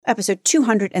episode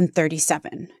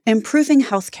 237, Improving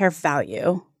Healthcare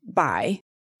Value by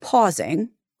Pausing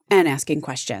and Asking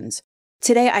Questions.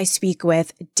 Today I speak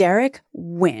with Derek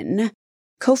Wynn,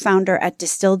 co-founder at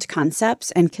Distilled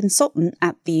Concepts and consultant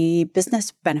at the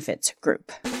Business Benefits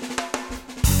Group.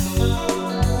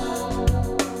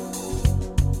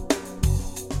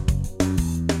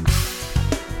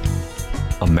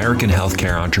 American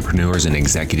healthcare entrepreneurs and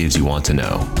executives you want to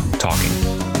know. Talking.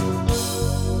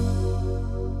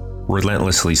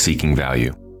 Relentlessly seeking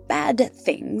value. Bad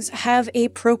things have a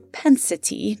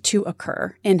propensity to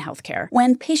occur in healthcare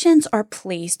when patients are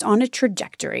placed on a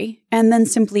trajectory and then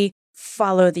simply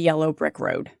follow the yellow brick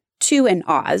road to an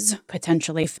Oz,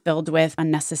 potentially filled with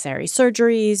unnecessary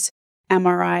surgeries,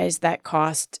 MRIs that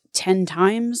cost 10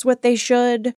 times what they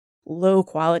should,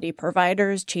 low-quality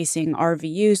providers chasing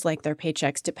RVUs like their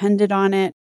paychecks depended on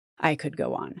it. I could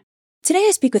go on. Today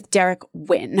I speak with Derek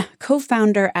Wynn,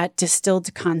 co-founder at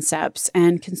Distilled Concepts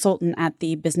and consultant at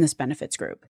the Business Benefits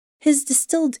Group. His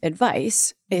distilled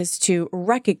advice is to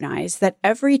recognize that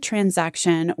every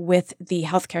transaction with the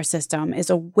healthcare system is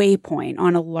a waypoint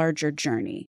on a larger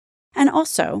journey, and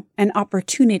also an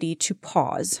opportunity to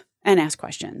pause and ask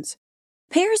questions.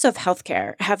 Payers of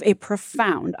healthcare have a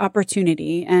profound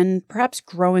opportunity and perhaps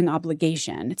growing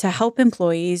obligation to help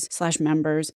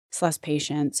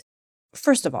employees/members/patients,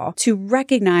 first of all, to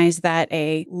recognize that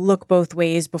a look both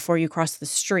ways before you cross the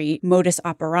street modus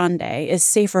operandi is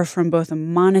safer from both a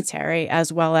monetary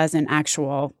as well as an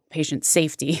actual patient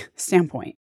safety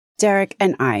standpoint. Derek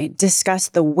and I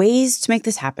discussed the ways to make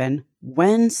this happen,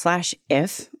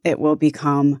 when/if it will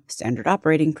become standard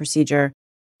operating procedure,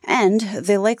 and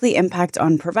the likely impact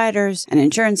on providers and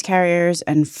insurance carriers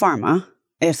and pharma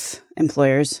if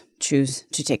employers choose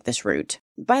to take this route.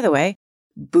 By the way,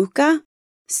 BUCA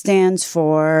stands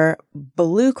for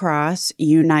Blue Cross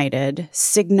United,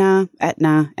 Cigna,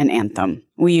 Aetna, and Anthem.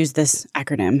 We use this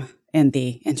acronym in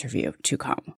the interview to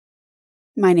come.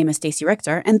 My name is Stacey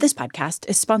Richter, and this podcast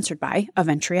is sponsored by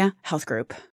Aventria Health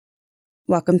Group.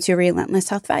 Welcome to Relentless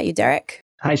Health Value, Derek.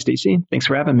 Hi, Stacey. Thanks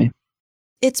for having me.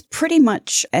 It's pretty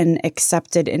much an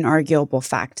accepted, inarguable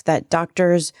fact that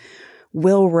doctors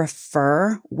will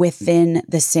refer within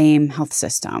the same health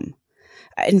system.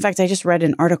 In fact, I just read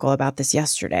an article about this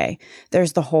yesterday.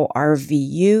 There's the whole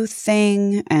RVU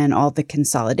thing and all the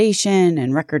consolidation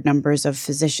and record numbers of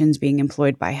physicians being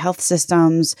employed by health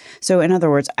systems. So in other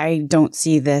words, I don't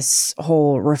see this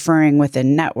whole referring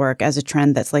within network as a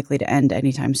trend that's likely to end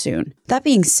anytime soon. That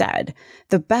being said,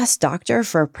 the best doctor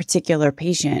for a particular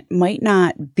patient might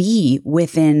not be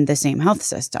within the same health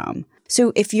system.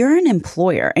 So if you're an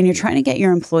employer and you're trying to get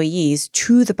your employees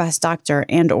to the best doctor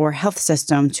and or health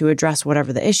system to address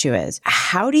whatever the issue is,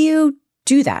 how do you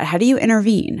do that? How do you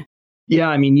intervene? Yeah,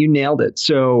 I mean, you nailed it.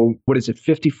 So what is it?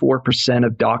 54%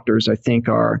 of doctors, I think,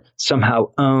 are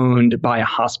somehow owned by a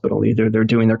hospital. Either they're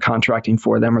doing their contracting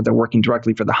for them or they're working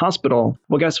directly for the hospital.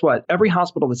 Well, guess what? Every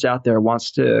hospital that's out there wants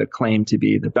to claim to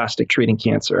be the best at treating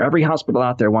cancer. Every hospital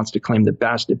out there wants to claim the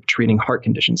best at treating heart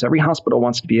conditions. Every hospital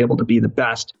wants to be able to be the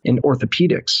best in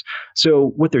orthopedics.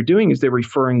 So what they're doing is they're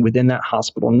referring within that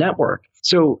hospital network.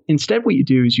 So instead, what you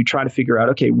do is you try to figure out,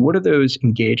 okay, what are those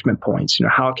engagement points?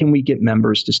 How can we get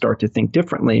members to start to think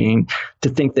differently and to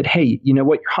think that, hey, you know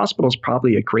what, your hospital is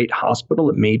probably a great hospital.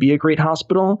 It may be a great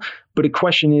hospital, but the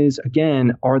question is,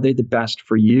 again, are they the best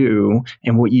for you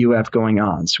and what you have going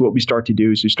on? So what we start to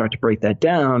do is we start to break that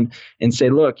down and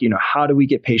say, look, how do we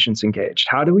get patients engaged?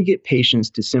 How do we get patients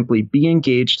to simply be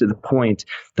engaged to the point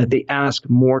that they ask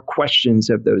more questions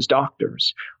of those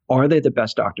doctors? Are they the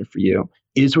best doctor for you?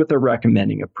 Is what they're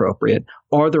recommending appropriate?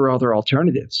 Are there other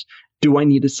alternatives? Do I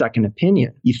need a second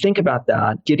opinion? You think about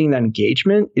that, getting that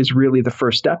engagement is really the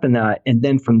first step in that. And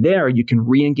then from there, you can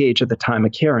re-engage at the time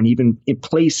of care and even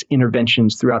place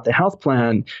interventions throughout the health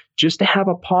plan just to have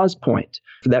a pause point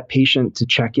for that patient to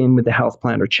check in with the health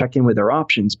plan or check in with their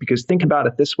options. Because think about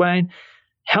it this way,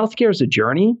 healthcare is a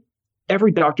journey.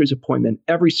 Every doctor's appointment,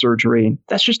 every surgery,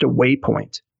 that's just a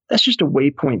waypoint. That's just a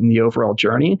waypoint in the overall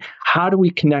journey. How do we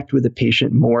connect with the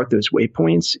patient more at those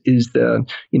waypoints is the,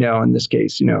 in this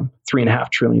case,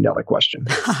 $3.5 trillion question.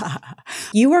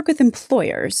 You work with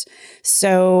employers.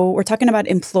 So we're talking about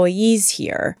employees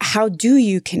here. How do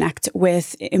you connect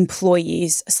with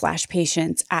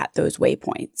employees/patients at those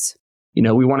waypoints?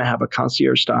 We want to have a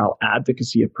concierge-style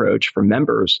advocacy approach for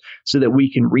members so that we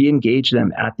can re-engage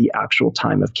them at the actual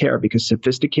time of care, because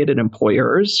sophisticated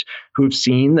employers who've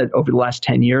seen that over the last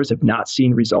 10 years have not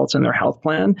seen results in their health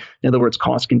plan, in other words,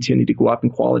 costs continue to go up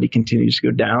and quality continues to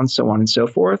go down, so on and so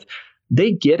forth,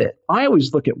 They get it. I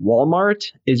always look at Walmart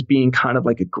as being kind of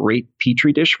like a great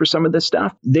petri dish for some of this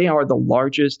stuff. They are the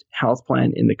largest health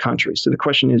plan in the country. So the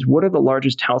question is, what are the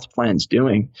largest health plans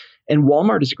doing? And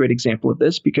Walmart is a great example of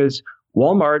this because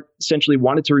Walmart essentially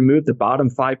wanted to remove the bottom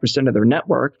 5% of their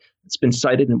network. It's been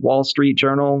cited in Wall Street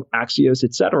Journal, Axios,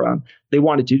 et cetera. They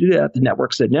wanted to do that. The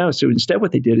network said no. So instead,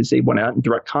 what they did is they went out and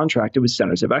direct contracted with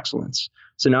centers of excellence.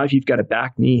 So now if you've got a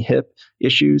back, knee, hip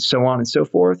issues, so on and so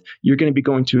forth, you're going to be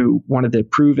going to one of the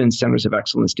proven centers of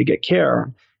excellence to get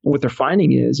care. And what they're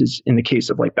finding is in the case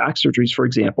of like back surgeries, for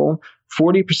example,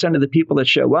 40% of the people that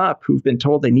show up who've been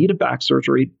told they need a back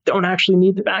surgery don't actually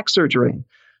need the back surgery.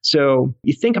 So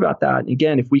you think about that. And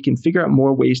again, if we can figure out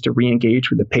more ways to re-engage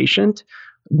with the patient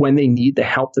when they need the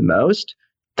help the most,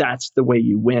 that's the way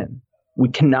you win. We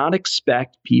cannot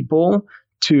expect people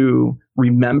to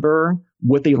remember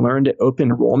what they learned at open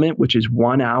enrollment, which is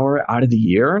 1 hour out of the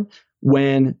year,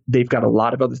 when they've got a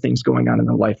lot of other things going on in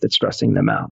their life that's stressing them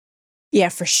out. Yeah,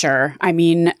 for sure. I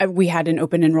mean, we had an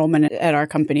open enrollment at our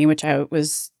company, which I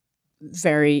was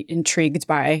very intrigued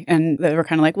by. And they were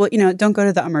kind of like, well, don't go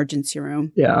to the emergency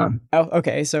room. Yeah. Oh,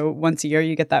 okay. So once a year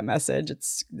you get that message.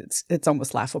 It's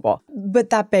almost laughable. But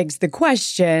that begs the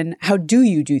question, how do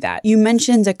you do that? You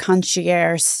mentioned a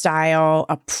concierge style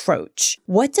approach.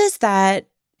 What does that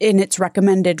in its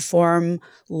recommended form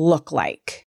look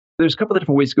like? There's a couple of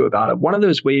different ways to go about it. One of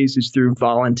those ways is through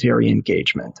voluntary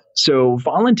engagement. So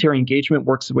voluntary engagement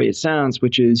works the way it sounds,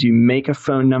 which is you make a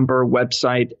phone number,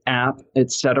 website, app,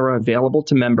 et cetera, available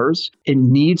to members. It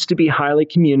needs to be highly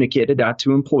communicated out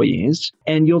to employees.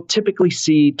 And you'll typically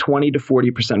see 20 to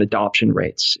 40% adoption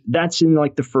rates. That's in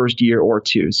like the first year or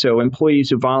two. So employees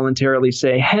who voluntarily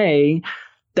say, hey,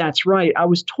 that's right. I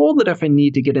was told that if I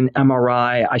need to get an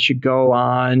MRI, I should go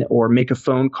on or make a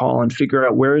phone call and figure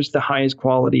out where is the highest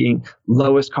quality,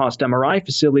 lowest cost MRI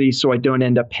facility so I don't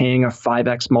end up paying a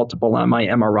 5x multiple on my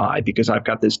MRI because I've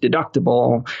got this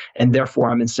deductible and therefore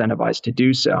I'm incentivized to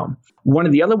do so. One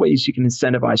of the other ways you can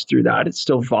incentivize through that, it's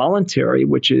still voluntary,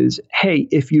 which is, hey,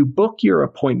 if you book your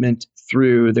appointment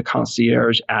through the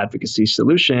concierge advocacy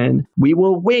solution, we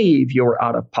will waive your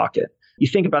out-of-pocket. You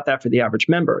think about that for the average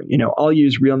member. I'll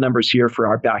use real numbers here for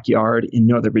our backyard in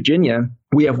Northern Virginia.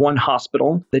 We have one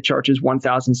hospital that charges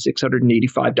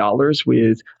 $1,685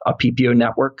 with a PPO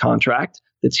network contract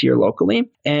that's here locally.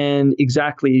 And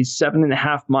exactly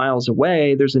 7.5 miles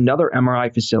away, there's another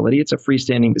MRI facility. It's a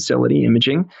freestanding facility,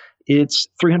 imaging. It's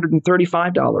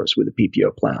 $335 with a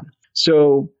PPO plan.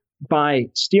 So by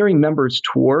steering members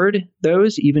toward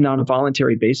those, even on a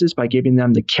voluntary basis, by giving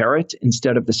them the carrot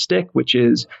instead of the stick, which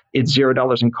is it's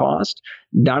 $0 in cost,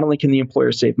 not only can the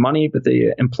employer save money, but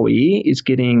the employee is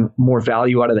getting more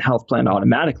value out of the health plan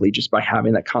automatically just by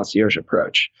having that concierge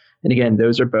approach. And again,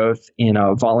 those are both in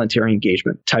a voluntary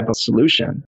engagement type of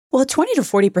solution. Well, 20 to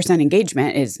 40%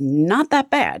 engagement is not that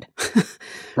bad.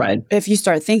 Right. If you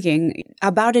start thinking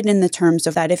about it in the terms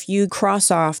of that, if you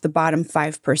cross off the bottom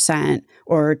 5%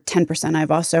 or 10%,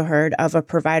 I've also heard of a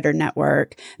provider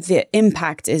network, the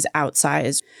impact is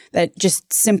outsized. That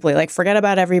just simply forget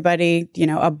about everybody,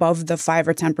 above the 5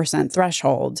 or 10%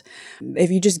 threshold.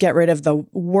 If you just get rid of the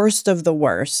worst of the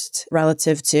worst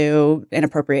relative to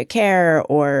inappropriate care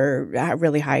or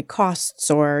really high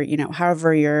costs or,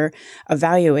 however you're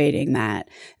evaluating that,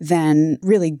 then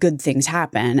really good things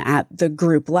happen at the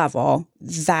group level.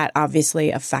 That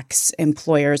obviously affects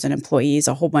employers and employees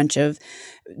a whole bunch of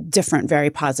different, very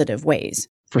positive ways.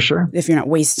 For sure. If you're not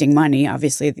wasting money,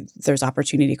 obviously there's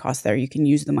opportunity cost there. You can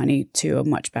use the money to a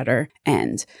much better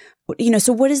end.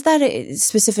 So what does that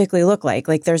specifically look like?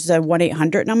 There's a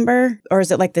 1-800 number, or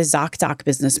is it like the ZocDoc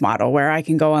business model where I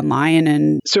can go online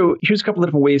and... So here's a couple of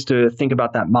different ways to think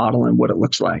about that model and what it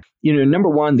looks like. Number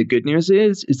one, the good news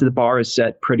is the bar is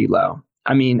set pretty low.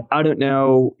 I mean, I don't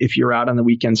know if you're out on the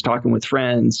weekends talking with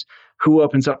friends who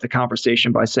opens up the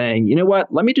conversation by saying, you know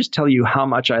what, let me just tell you how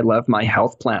much I love my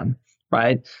health plan,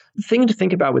 right? The thing to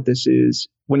think about with this is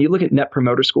when you look at net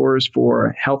promoter scores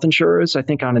for health insurers, I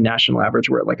think on a national average,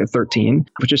 we're at a 13,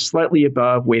 which is slightly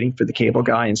above waiting for the cable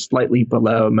guy and slightly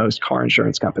below most car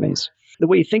insurance companies. The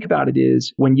way you think about it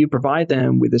is when you provide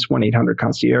them with this 1-800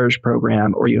 concierge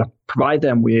program or you provide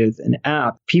them with an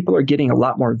app, people are getting a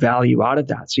lot more value out of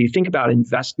that. So you think about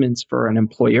investments for an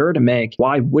employer to make.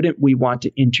 Why wouldn't we want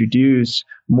to introduce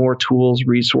more tools,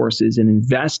 resources, and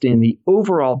invest in the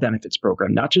overall benefits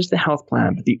program, not just the health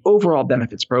plan, but the overall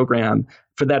benefits program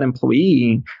for that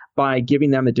employee by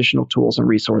giving them additional tools and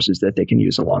resources that they can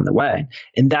use along the way.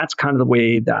 And that's kind of the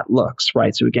way that looks,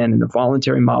 right? So again, in the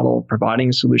voluntary model, providing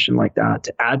a solution like that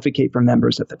to advocate for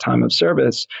members at the time of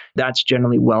service, that's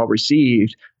generally well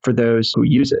received for those who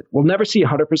use it. We'll never see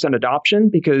 100%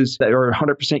 adoption or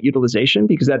 100% utilization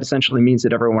because that essentially means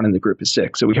that everyone in the group is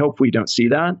sick. So we hope we don't see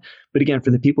that. But again,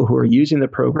 for the people who are using the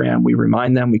program, we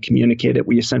remind them, we communicate it,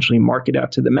 we essentially market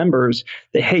out to the members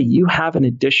that, hey, you have an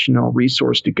additional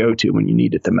resource to go to when you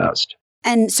need it the most.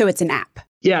 And so it's an app.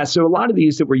 Yeah, so a lot of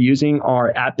these that we're using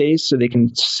are app-based, so they can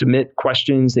submit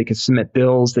questions, they can submit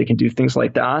bills, they can do things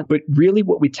like that. But really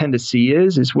what we tend to see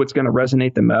is what's going to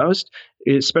resonate the most,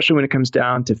 especially when it comes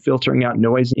down to filtering out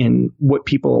noise in what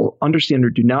people understand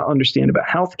or do not understand about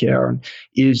healthcare,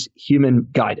 is human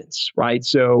guidance, right?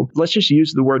 So let's just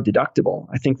use the word deductible.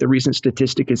 I think the recent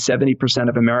statistic is 70%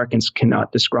 of Americans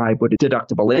cannot describe what a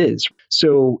deductible is.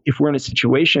 So if we're in a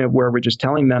situation where we're just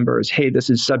telling members, hey,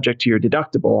 this is subject to your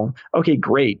deductible, okay,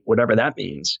 great, whatever that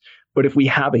means. But if we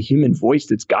have a human voice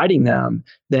that's guiding them,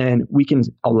 then we can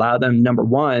allow them, number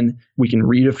one, we can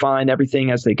redefine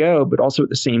everything as they go, but also at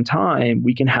the same time,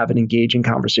 we can have an engaging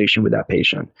conversation with that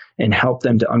patient and help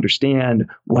them to understand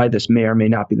why this may or may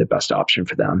not be the best option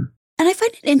for them. And I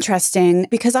find it interesting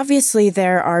because obviously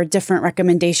there are different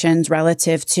recommendations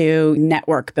relative to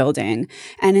network building.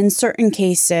 And in certain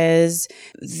cases,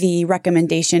 the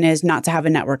recommendation is not to have a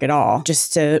network at all,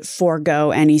 just to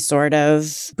forego any sort of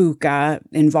BUCA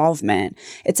involvement.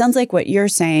 It sounds like what you're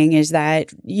saying is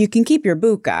that you can keep your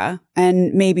BUCA,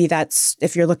 and maybe that's,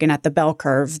 if you're looking at the bell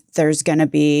curve, there's going to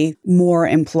be more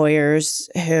employers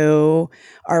who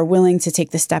are willing to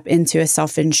take the step into a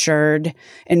self-insured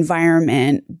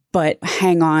environment, but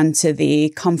hang on to the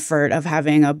comfort of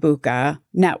having a BUCA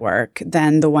network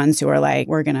than the ones who are like,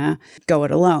 we're going to go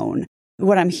it alone.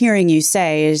 What I'm hearing you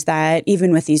say is that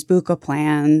even with these BUCA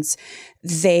plans,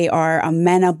 they are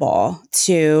amenable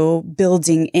to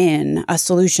building in a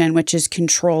solution which is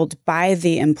controlled by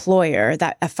the employer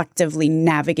that effectively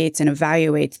navigates and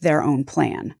evaluates their own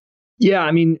plan. Yeah,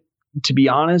 I mean, to be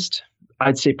honest,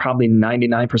 I'd say probably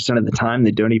 99% of the time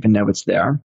they don't even know it's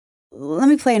there. Let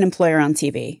me play an employer on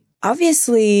TV.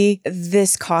 Obviously,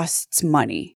 this costs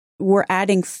money. We're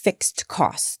adding fixed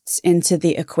costs into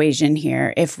the equation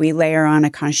here if we layer on a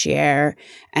concierge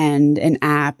and an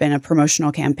app and a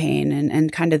promotional campaign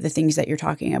and kind of the things that you're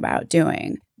talking about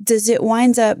doing. Does it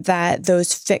wind up that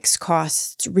those fixed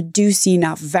costs reduce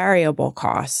enough variable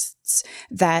costs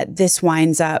that this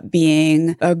winds up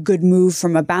being a good move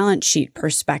from a balance sheet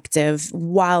perspective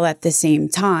while at the same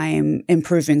time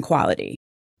improving quality?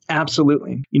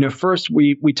 Absolutely. First,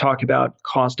 we talk about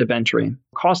cost of entry.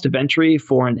 Cost of entry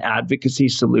for an advocacy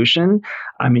solution,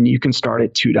 I mean, you can start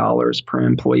at $2 per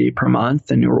employee per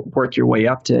month and work your way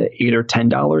up to $8 or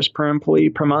 $10 per employee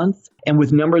per month. And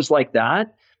with numbers like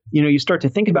that, you start to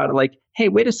think about it like, hey,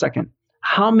 wait a second.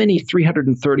 How many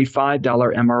 $335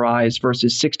 MRIs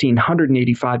versus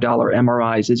 $1,685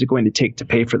 MRIs is it going to take to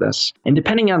pay for this? And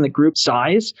depending on the group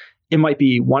size, it might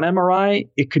be one MRI.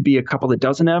 It could be a couple of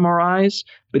dozen MRIs.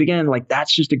 But again,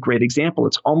 that's just a great example.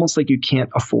 It's almost like you can't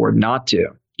afford not to.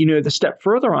 The step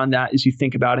further on that is you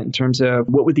think about it in terms of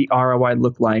what would the ROI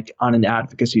look like on an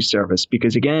advocacy service?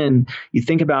 Because again, you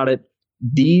think about it,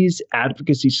 these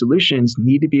advocacy solutions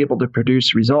need to be able to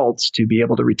produce results to be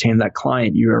able to retain that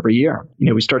client year over year.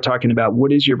 We start talking about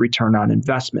what is your return on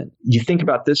investment. You think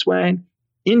about it this way,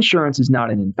 insurance is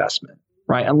not an investment.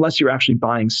 Right? Unless you're actually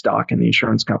buying stock in the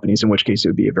insurance companies, in which case it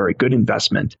would be a very good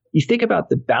investment. You think about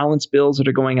the balance bills that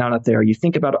are going on out there. You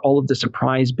think about all of the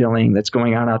surprise billing that's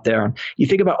going on out there. You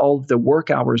think about all of the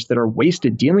work hours that are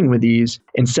wasted dealing with these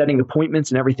and setting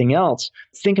appointments and everything else.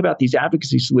 Think about these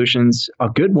advocacy solutions. A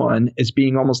good one is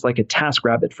being almost like a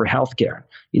TaskRabbit for healthcare.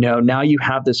 Now you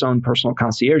have this own personal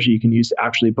concierge you can use to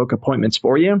actually book appointments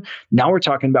for you. Now we're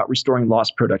talking about restoring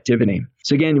lost productivity.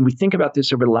 So again, when we think about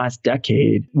this over the last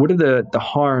decade, what are the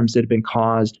harms that have been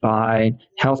caused by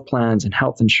health plans and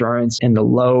health insurance and the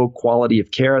low quality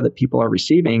of care that people are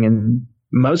receiving? And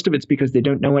most of it's because they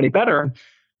don't know any better.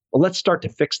 Well, let's start to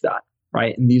fix that,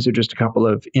 right? And these are just a couple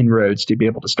of inroads to be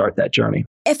able to start that journey.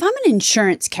 If I'm an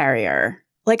insurance carrier,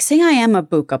 like say I am a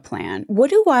BUCA plan, what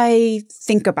do I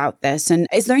think about this? And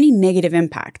is there any negative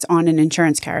impact on an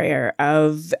insurance carrier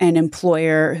of an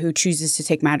employer who chooses to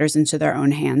take matters into their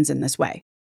own hands in this way?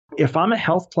 If I'm a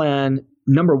health plan,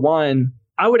 number one,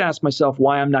 I would ask myself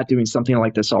why I'm not doing something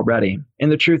like this already.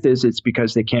 And the truth is it's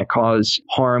because they can't cause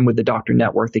harm with the doctor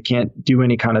network. They can't do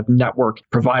any kind of network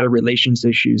provider relations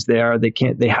issues there.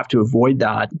 They have to avoid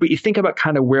that. But you think about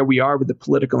kind of where we are with the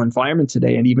political environment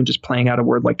today and even just playing out a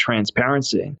word like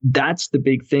transparency. That's the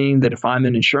big thing that if I'm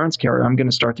an insurance carrier, I'm going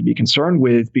to start to be concerned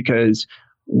with, because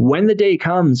When the day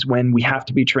comes when we have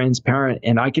to be transparent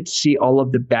and I get to see all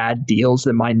of the bad deals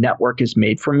that my network has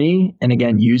made for me, and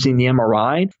again, using the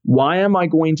MRI, why am I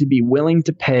going to be willing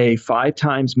to pay 5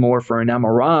 times more for an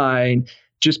MRI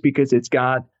just because it's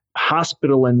got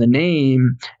hospital in the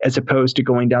name, as opposed to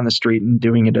going down the street and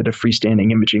doing it at a freestanding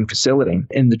imaging facility?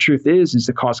 And the truth is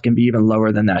the cost can be even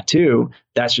lower than that too.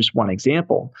 That's just one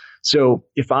example. So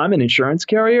if I'm an insurance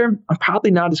carrier, I'm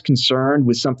probably not as concerned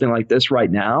with something like this right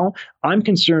now. I'm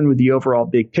concerned with the overall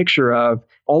big picture of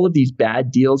all of these bad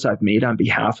deals I've made on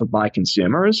behalf of my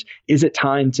consumers. Is it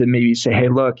time to maybe say, hey,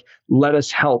 look, let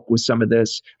us help with some of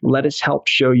this. Let us help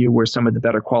show you where some of the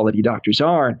better quality doctors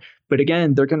are. But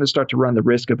again, they're going to start to run the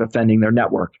risk of offending their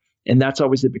network. And that's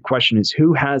always the big question, is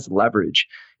who has leverage?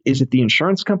 Is it the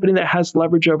insurance company that has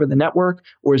leverage over the network,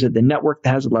 or is it the network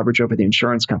that has leverage over the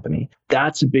insurance company?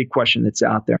 That's a big question that's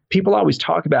out there. People always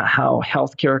talk about how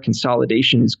healthcare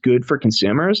consolidation is good for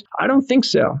consumers. I don't think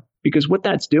so. Because what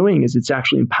that's doing is it's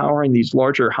actually empowering these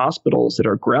larger hospitals that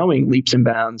are growing leaps and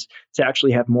bounds to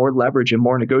actually have more leverage and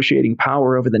more negotiating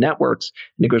power over the networks.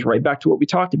 And it goes right back to what we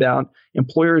talked about.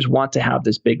 Employers want to have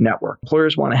this big network.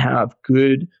 Employers want to have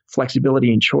good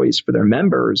flexibility and choice for their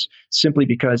members, simply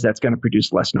because that's going to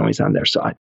produce less noise on their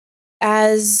side.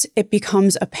 As it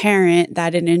becomes apparent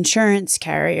that an insurance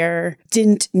carrier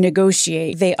didn't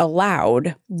negotiate, they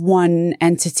allowed one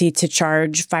entity to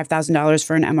charge $5,000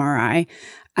 for an MRI.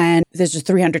 And there's a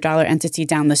 $300 entity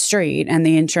down the street, and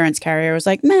the insurance carrier was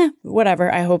like, meh,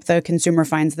 whatever. I hope the consumer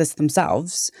finds this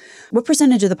themselves. What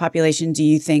percentage of the population do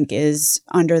you think is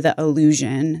under the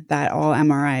illusion that all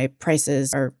MRI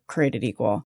prices are created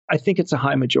equal? I think it's a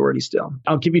high majority still.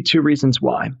 I'll give you 2 reasons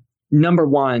why. Number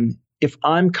one, if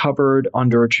I'm covered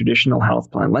under a traditional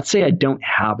health plan, let's say I don't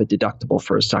have a deductible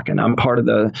for a second. I'm part of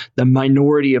the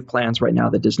minority of plans right now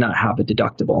that does not have a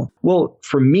deductible. Well,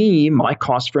 for me, my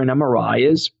cost for an MRI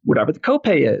is whatever the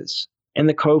copay is. And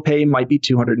the copay might be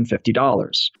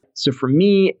 $250. So for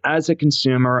me, as a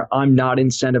consumer, I'm not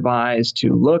incentivized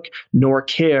to look nor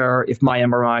care if my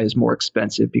MRI is more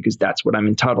expensive, because that's what I'm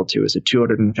entitled to, is a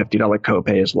 $250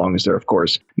 copay, as long as they're, of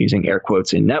course, using air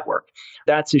quotes, in network.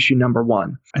 That's issue number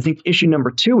one. I think issue number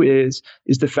two is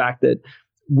the fact that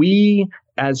we,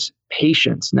 as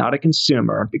patients, not a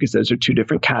consumer, because those are 2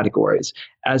 different categories.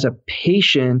 As a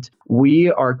patient,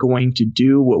 we are going to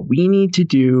do what we need to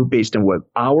do based on what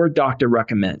our doctor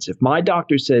recommends. If my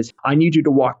doctor says, I need you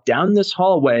to walk down this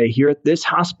hallway here at this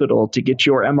hospital to get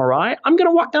your MRI, I'm going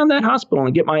to walk down that hospital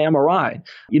and get my MRI.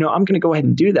 I'm going to go ahead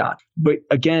and do that. But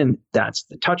again, that's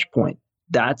the touch point.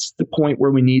 That's the point where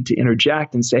we need to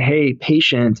interject and say, hey,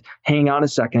 patient, hang on a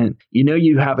second.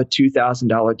 You have a $2,000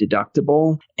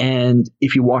 deductible. And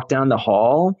if you walk down the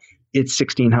hall, it's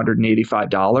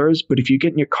 $1,685. But if you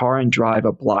get in your car and drive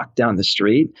a block down the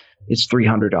street, it's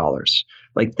 $300.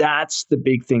 Like, that's the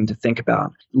big thing to think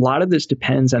about. A lot of this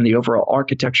depends on the overall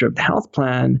architecture of the health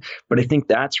plan, but I think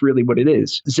that's really what it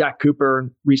is. Zach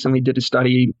Cooper recently did a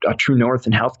study, True North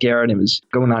in Healthcare, and it was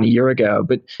going on a year ago.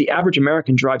 But the average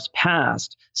American drives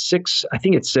past 6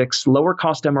 lower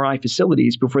cost MRI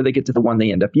facilities before they get to the one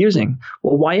they end up using.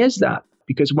 Well, why is that?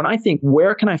 Because when I think,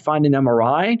 where can I find an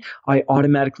MRI? I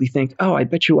automatically think, oh, I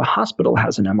bet you a hospital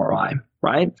has an MRI,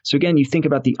 right? So again, you think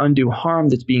about the undue harm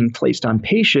that's being placed on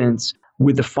patients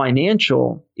with the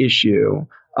financial issue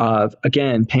of,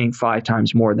 again, paying 5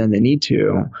 times more than they need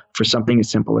to for something as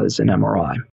simple as an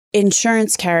MRI.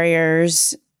 Insurance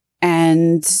carriers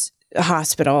and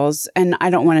hospitals, and I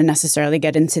don't want to necessarily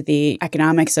get into the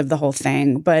economics of the whole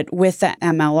thing, but with the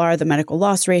MLR, the medical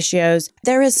loss ratios,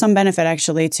 there is some benefit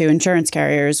actually to insurance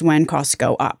carriers when costs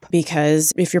go up,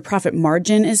 because if your profit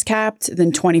margin is capped,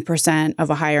 then 20% of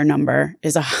a higher number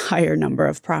is a higher number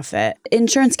of profit.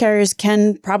 Insurance carriers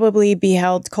can probably be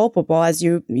held culpable, as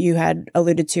you had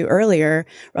alluded to earlier,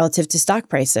 relative to stock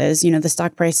prices. The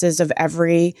stock prices of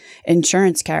every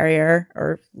insurance carrier,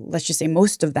 or let's just say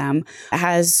most of them,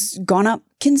 has gone up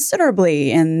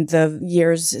considerably in the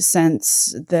years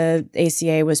since the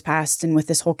ACA was passed and with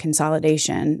this whole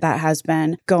consolidation that has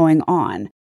been going on.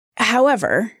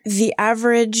 However, the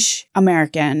average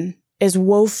American is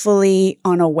woefully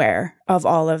unaware of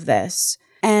all of this.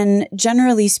 And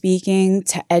generally speaking,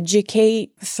 to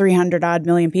educate 300 odd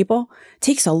million people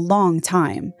takes a long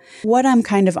time. What I'm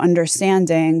kind of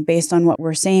understanding based on what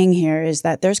we're saying here is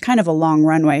that there's kind of a long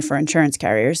runway for insurance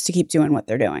carriers to keep doing what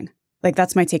they're doing. Like,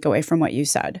 that's my takeaway from what you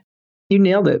said. You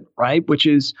nailed it, right? Which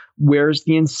is, where's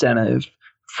the incentive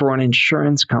for an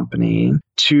insurance company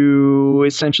to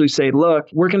essentially say, look,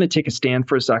 we're going to take a stand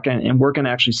for a second and we're going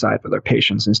to actually side with our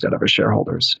patients instead of our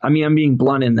shareholders. I mean, I'm being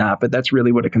blunt in that, but that's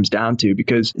really what it comes down to.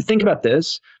 Because think about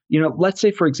this. let's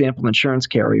say, for example, insurance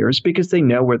carriers, because they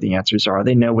know where the answers are,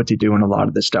 they know what to do in a lot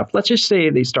of this stuff. Let's just say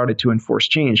they started to enforce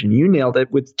change, and you nailed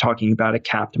it with talking about a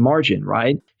capped margin,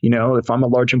 right? If I'm a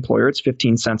large employer, it's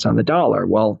 15 cents on the dollar.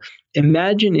 Well,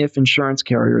 imagine if insurance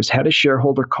carriers had a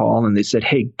shareholder call and they said,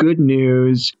 hey, good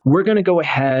news, we're going to go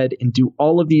ahead and do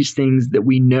all of these things that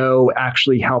we know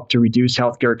actually help to reduce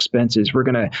healthcare expenses. We're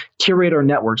going to curate our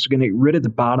networks. We're going to get rid of the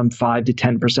bottom 5 to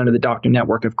 10% of the doctor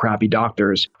network of crappy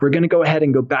doctors. We're going to go ahead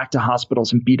and go back to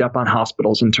hospitals and beat up on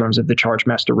hospitals in terms of the charge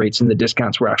master rates and the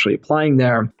discounts we're actually applying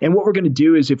there. And what we're going to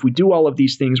do is if we do all of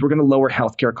these things, we're going to lower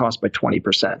healthcare costs by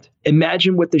 20%.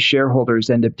 Imagine what the shareholders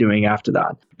end up doing after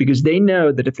that, because they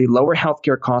know that if they lower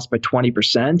healthcare costs by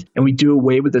 20% and we do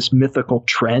away with this mythical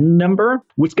trend number,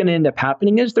 what's going to end up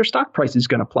happening is their stock price is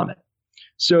going to plummet.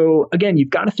 So again,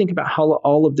 you've got to think about how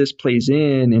all of this plays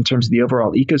in terms of the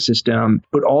overall ecosystem,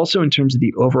 but also in terms of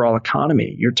the overall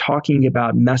economy. You're talking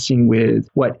about messing with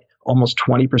almost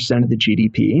 20% of the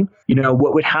GDP.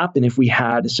 What would happen if we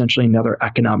had essentially another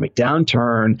economic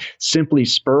downturn simply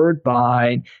spurred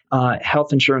by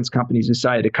health insurance companies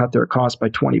decided to cut their costs by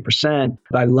 20%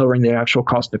 by lowering the actual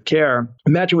cost of care?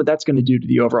 Imagine what that's going to do to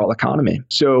the overall economy.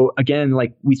 So again,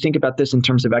 we think about this in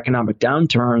terms of economic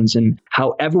downturns and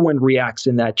how everyone reacts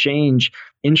in that change.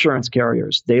 Insurance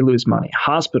carriers, they lose money.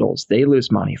 Hospitals, they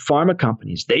lose money. Pharma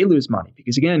companies, they lose money.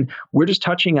 Because again, we're just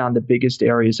touching on the biggest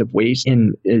areas of waste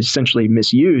and essentially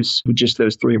misuse with just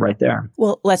those three right there.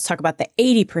 Well, let's talk about the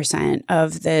 80%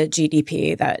 of the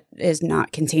GDP that is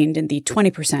not contained in the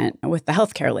 20% with the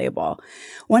healthcare label.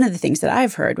 One of the things that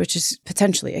I've heard, which is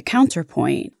potentially a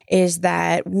counterpoint, is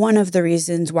that one of the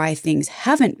reasons why things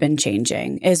haven't been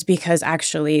changing is because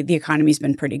actually the economy's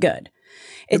been pretty good.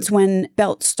 It's when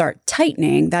belts start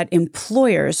tightening that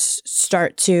employers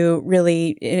start to really,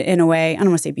 in a way, I don't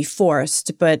want to say be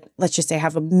forced, but let's just say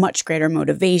have a much greater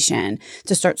motivation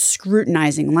to start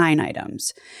scrutinizing line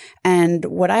items. And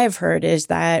what I've heard is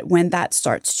that when that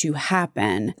starts to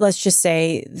happen, let's just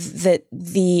say that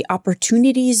the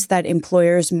opportunities that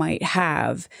employers might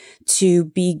have to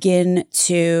begin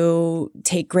to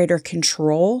take greater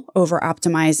control over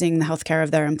optimizing the healthcare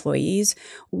of their employees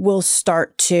will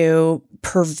start to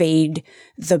pervade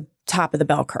the top of the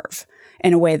bell curve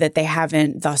in a way that they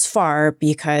haven't thus far,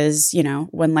 because,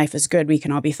 when life is good, we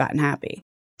can all be fat and happy.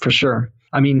 For sure.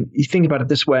 I mean, you think about it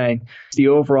this way, the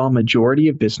overall majority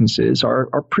of businesses are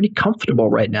pretty comfortable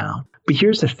right now. But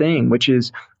here's the thing, which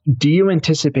is, do you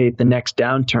anticipate the next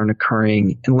downturn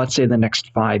occurring in, let's say, the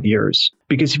next 5 years?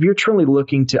 Because if you're truly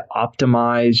looking to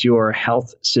optimize your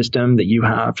health system that you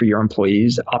have for your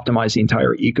employees, optimize the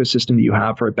entire ecosystem that you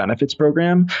have for a benefits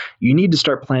program, you need to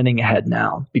start planning ahead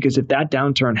now. Because if that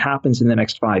downturn happens in the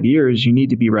next 5 years, you need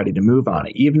to be ready to move on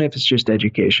it, even if it's just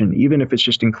education, even if it's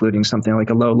just including something like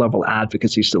a low-level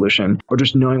advocacy solution, or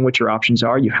just knowing what your options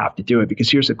are, you have to do it. Because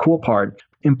here's the cool part.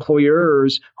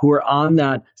 Employers who are on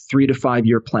that 3 to 5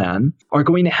 year plan are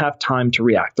going to have time to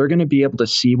react. They're going to be able to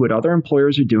see what other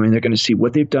employers are doing. They're going to see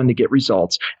what they've done to get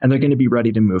results, and they're going to be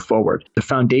ready to move forward. The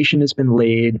foundation has been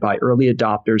laid by early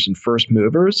adopters and first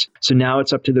movers. So now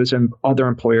it's up to those other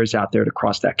employers out there to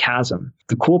cross that chasm.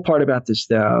 The cool part about this,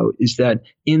 though, is that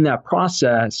in that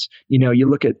process, you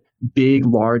look at big,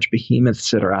 large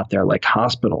behemoths that are out there like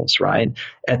hospitals, right?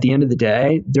 At the end of the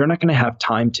day, they're not going to have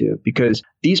time to, because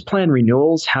these plan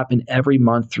renewals happen every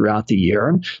month throughout the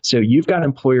year. So you've got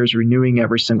employers renewing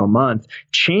every single month.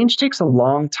 Change takes a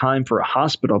long time for a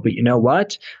hospital, but you know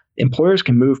what? Employers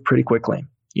can move pretty quickly.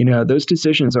 Those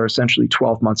decisions are essentially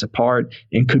 12 months apart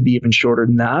and could be even shorter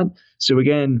than that. So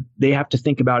again, they have to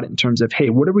think about it in terms of,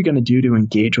 hey, what are we going to do to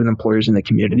engage with employers in the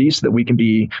community so that we can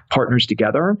be partners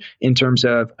together in terms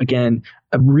of, again,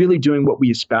 really doing what we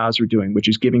espouse are doing, which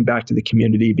is giving back to the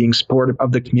community, being supportive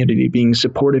of the community, being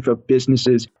supportive of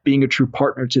businesses, being a true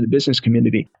partner to the business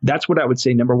community. That's what I would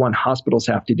say, number one, hospitals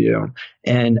have to do.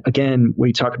 And again,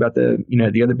 we talk about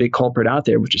the other big culprit out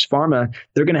there, which is pharma.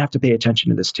 They're going to have to pay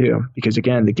attention to this too, because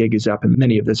again, the gig is up in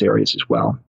many of those areas as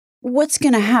well. What's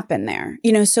going to happen there?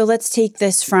 So let's take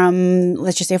this from,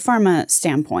 let's just say, a pharma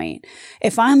standpoint.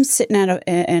 If I'm sitting in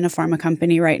a pharma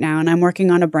company right now and I'm working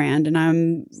on a brand and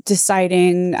I'm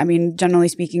deciding, generally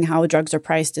speaking, how drugs are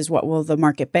priced is what will the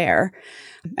market bear.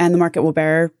 And the market will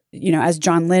bear, as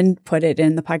John Lynn put it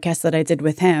in the podcast that I did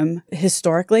with him,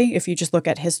 historically, if you just look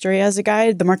at history as a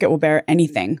guide, the market will bear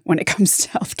anything when it comes to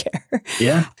healthcare.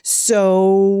 Yeah.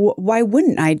 So why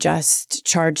wouldn't I just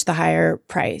charge the higher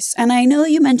price? And I know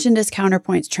you mentioned as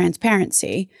counterpoints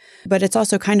transparency, but it's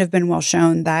also kind of been well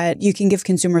shown that you can give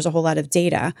consumers a whole lot of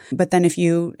data, but then if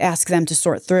you ask them to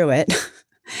sort through it,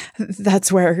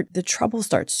 That's where the trouble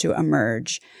starts to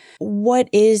emerge. What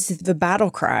is the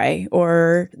battle cry,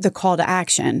 or the call to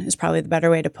action is probably the better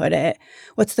way to put it.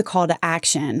 What's the call to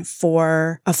action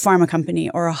for a pharma company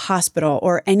or a hospital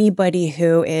or anybody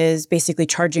who is basically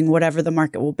charging whatever the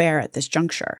market will bear at this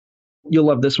juncture? You'll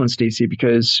love this one, Stacey,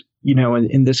 because,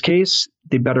 in this case,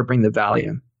 they better bring the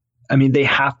value. I mean, they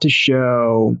have to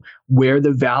show where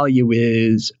the value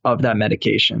is of that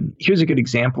medication. Here's a good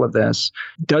example of this.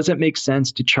 Does it make sense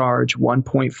to charge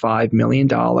 $1.5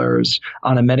 million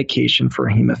on a medication for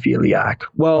a hemophiliac?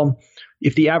 Well,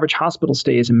 if the average hospital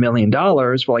stay is $1 million,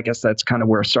 well, I guess that's kind of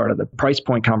where sort of the price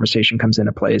point conversation comes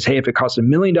into play is, hey, if it costs $1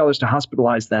 million to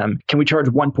hospitalize them, can we charge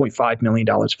 $1.5 million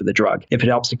for the drug if it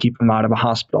helps to keep them out of a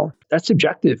hospital? That's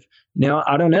subjective.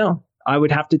 I don't know. I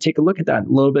would have to take a look at that a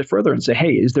little bit further and say,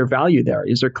 hey, is there value there?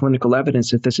 Is there clinical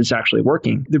evidence that this is actually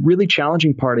working? The really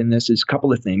challenging part in this is a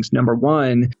couple of things. Number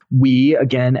one, we,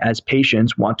 again, as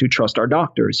patients, want to trust our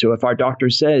doctors. So if our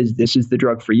doctor says this is the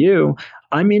drug for you,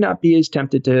 I may not be as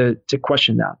tempted to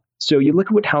question that. So you look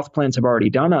at what health plans have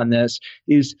already done on this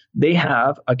is they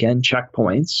have, again,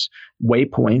 checkpoints,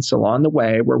 waypoints along the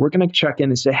way where we're going to check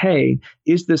in and say, hey,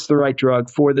 is this the right drug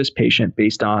for this patient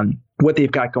based on what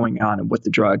they've got going on and what the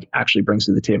drug actually brings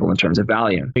to the table in terms of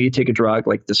value. You take a drug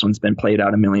like this one's been played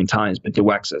out a million times, but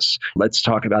Duexis, let's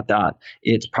talk about that.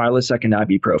 It's Prilosec and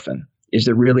ibuprofen. Is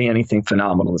there really anything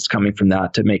phenomenal that's coming from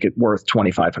that to make it worth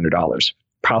 $2,500?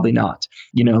 Probably not.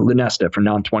 Lunesta for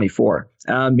non-24.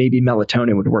 Maybe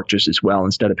melatonin would work just as well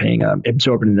instead of paying an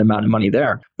exorbitant amount of money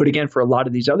there. But again, for a lot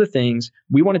of these other things,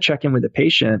 we want to check in with the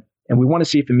patient and we want to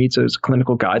see if it meets those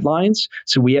clinical guidelines.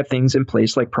 So we have things in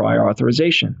place like prior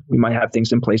authorization. We might have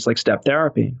things in place like step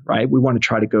therapy, right? We want to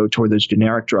try to go toward those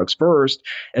generic drugs first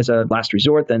as a last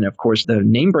resort, then of course the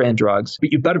name brand drugs.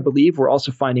 But you better believe we're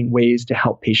also finding ways to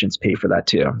help patients pay for that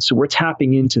too. So we're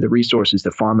tapping into the resources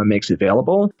that pharma makes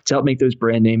available to help make those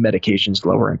brand name medications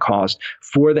lower in cost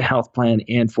for the health plan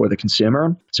and for the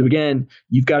consumer. So again,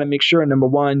 you've got to make sure, number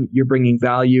one, you're bringing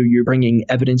value, you're bringing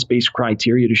evidence-based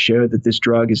criteria to show that this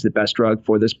drug is the best drug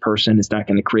for this person. It's not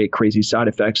going to create crazy side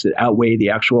effects that outweigh the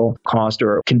actual cost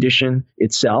or condition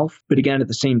itself. But again, at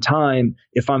the same time,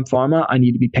 if I'm pharma, I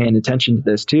need to be paying attention to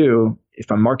this too.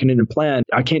 If I'm marketing a plan,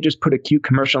 I can't just put a cute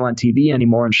commercial on TV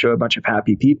anymore and show a bunch of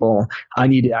happy people. I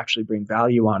need to actually bring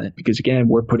value on it because again,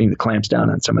 we're putting the clamps down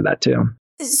on some of that too.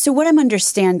 So what I'm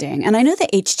understanding, and I know the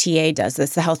HTA does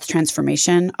this, the Health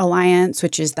Transformation Alliance,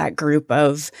 which is that group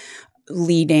of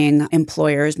leading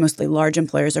employers, mostly large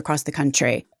employers across the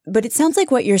country. But it sounds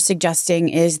like what you're suggesting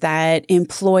is that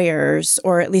employers,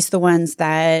 or at least the ones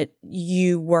that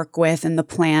you work with and the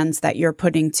plans that you're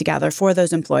putting together for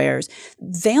those employers,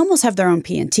 they almost have their own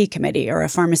P&T committee or a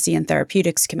pharmacy and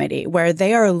therapeutics committee where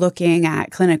they are looking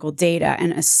at clinical data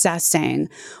and assessing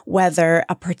whether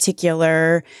a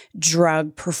particular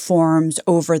drug performs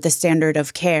over the standard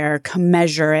of care,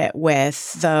 commensurate it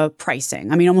with the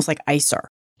pricing. I mean, almost like ICER.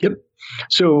 Yep.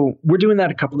 So we're doing that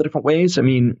a couple of different ways. I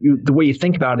mean, the way you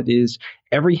think about it is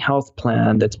every health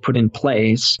plan that's put in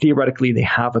place, theoretically, they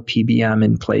have a PBM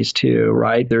in place too,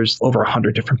 right? There's over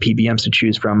 100 different PBMs to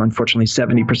choose from. Unfortunately,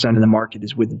 70% of the market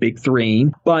is with the big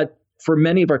three. But for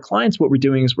many of our clients, what we're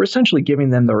doing is we're essentially giving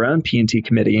them their own P&T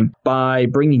committee by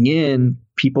bringing in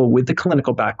people with the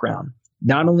clinical background,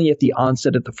 not only at the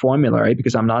onset of the formulary,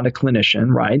 because I'm not a clinician,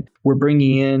 right? We're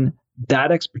bringing in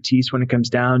that expertise when it comes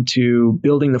down to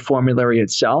building the formulary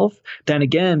itself. Then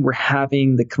again, we're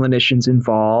having the clinicians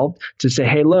involved to say,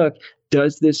 hey, look,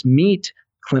 does this meet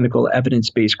clinical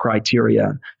evidence-based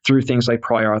criteria through things like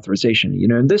prior authorization?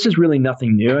 And this is really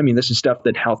nothing new. I mean, this is stuff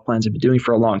that health plans have been doing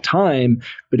for a long time.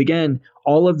 But again,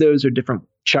 all of those are different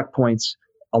checkpoints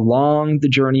along the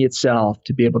journey itself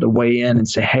to be able to weigh in and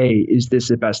say, hey, is this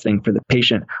the best thing for the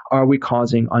patient? Are we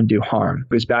causing undue harm?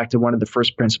 It goes back to one of the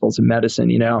first principles of medicine,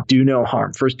 do no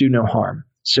harm. First, do no harm.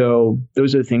 So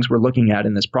those are the things we're looking at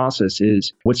in this process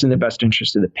is what's in the best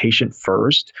interest of the patient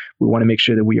first. We want to make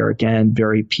sure that we are, again,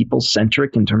 very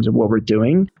people-centric in terms of what we're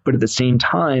doing. But at the same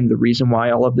time, the reason why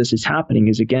all of this is happening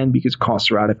is, again, because costs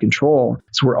are out of control.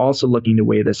 So we're also looking to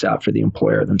weigh this out for the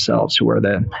employer themselves, who are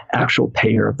the actual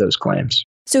payer of those claims.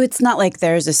 So it's not like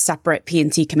there's a separate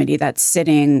P&T committee that's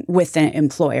sitting with an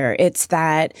employer. It's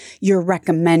that you're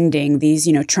recommending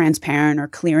these, transparent or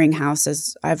clearinghouse,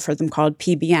 as I've heard them called,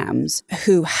 PBMs,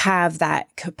 who have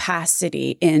that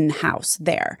capacity in-house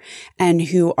there and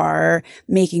who are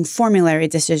making formulary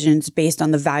decisions based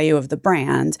on the value of the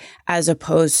brand as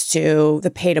opposed to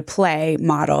the pay-to-play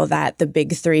model that the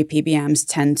big three PBMs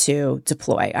tend to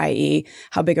deploy, i.e.,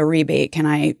 how big a rebate can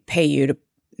I pay you to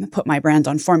put my brand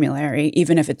on formulary,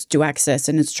 even if it's Duexis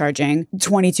and it's charging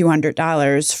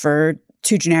 $2,200 for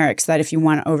two generics that if you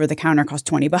want over the counter cost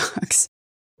 $20.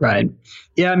 Right.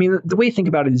 Yeah. I mean, the way to think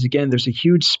about it is, again, there's a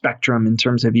huge spectrum in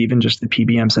terms of even just the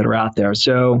PBMs that are out there.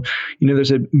 So,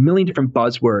 there's a million different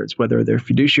buzzwords, whether they're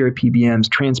fiduciary PBMs,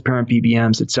 transparent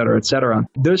PBMs, et cetera, et cetera.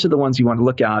 Those are the ones you want to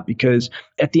look at because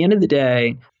at the end of the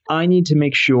day, I need to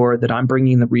make sure that I'm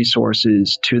bringing the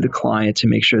resources to the client to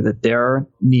make sure that their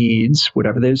needs,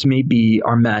 whatever those may be,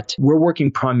 are met. We're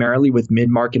working primarily with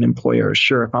mid-market employers.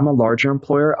 Sure, if I'm a larger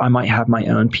employer, I might have my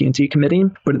own P&T committee,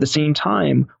 but at the same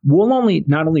time, we'll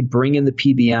not only bring in the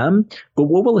PBM, but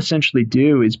what we'll essentially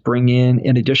do is bring in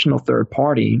an additional third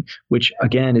party, which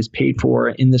again is paid for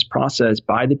in this process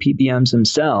by the PBMs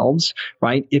themselves,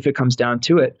 right? If it comes down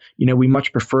to it, we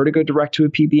much prefer to go direct to a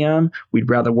PBM. We'd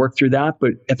rather work through that,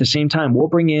 but at the same time, we'll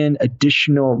bring in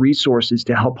additional resources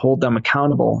to help hold them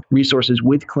accountable, resources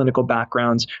with clinical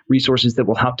backgrounds, resources that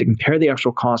will help to compare the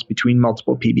actual cost between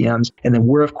multiple PBMs. And then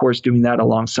we're, of course, doing that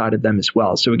alongside of them as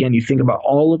well. So again, you think about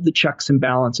all of the checks and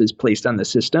balances placed on the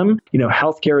system.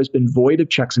 Healthcare has been void of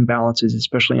checks and balances,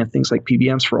 especially on things like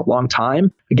PBMs for a long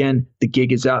time. Again, the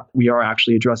gig is up. We are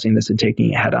actually addressing this and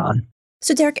taking it head on.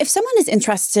 So Derek, if someone is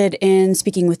interested in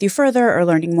speaking with you further or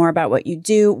learning more about what you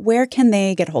do, where can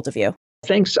they get a hold of you?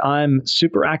 Thanks. I'm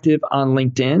super active on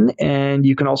LinkedIn, and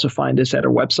you can also find us at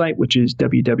our website, which is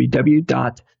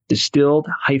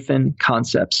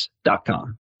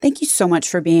www.distilled-concepts.com. Thank you so much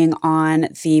for being on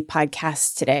the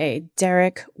podcast today,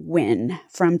 Derek Wynn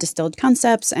from Distilled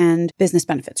Concepts and Business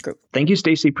Benefits Group. Thank you,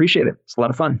 Stacey. Appreciate it. It's a lot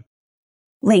of fun.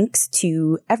 Links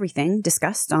to everything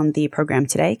discussed on the program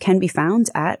today can be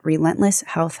found at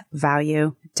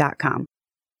relentlesshealthvalue.com.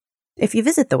 If you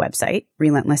visit the website,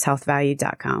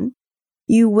 relentlesshealthvalue.com,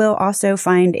 you will also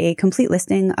find a complete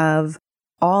listing of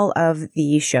all of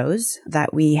the shows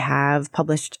that we have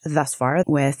published thus far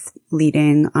with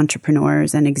leading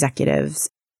entrepreneurs and executives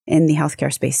in the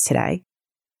healthcare space today.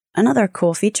 Another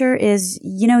cool feature is,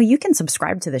 you can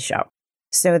subscribe to the show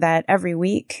so that every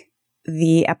week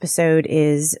the episode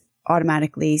is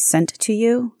automatically sent to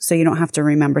you, so you don't have to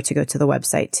remember to go to the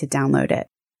website to download it.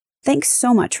 Thanks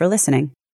so much for listening.